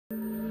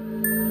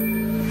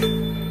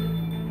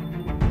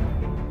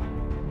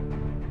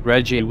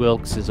Reggie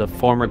Wilkes is a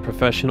former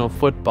professional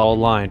football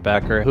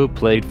linebacker who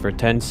played for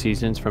 10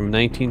 seasons from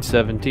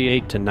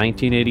 1978 to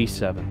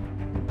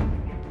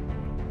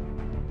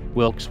 1987.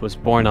 Wilkes was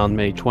born on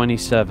May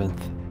 27,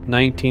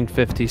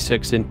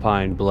 1956 in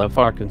Pine Bluff,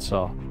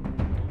 Arkansas.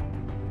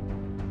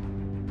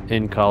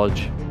 In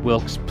college,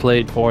 Wilkes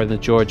played for the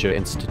Georgia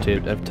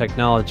Institute of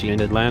Technology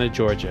in Atlanta,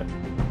 Georgia.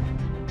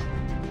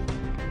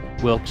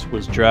 Wilkes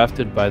was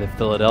drafted by the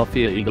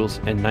Philadelphia Eagles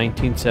in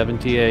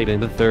 1978 in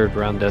the third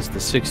round as the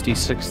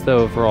 66th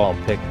overall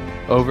pick.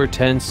 Over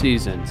 10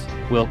 seasons,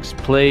 Wilkes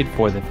played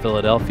for the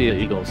Philadelphia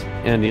Eagles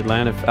and the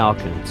Atlanta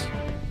Falcons.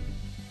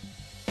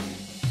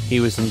 He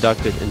was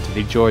inducted into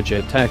the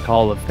Georgia Tech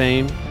Hall of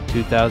Fame,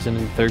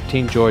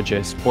 2013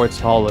 Georgia Sports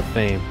Hall of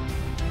Fame,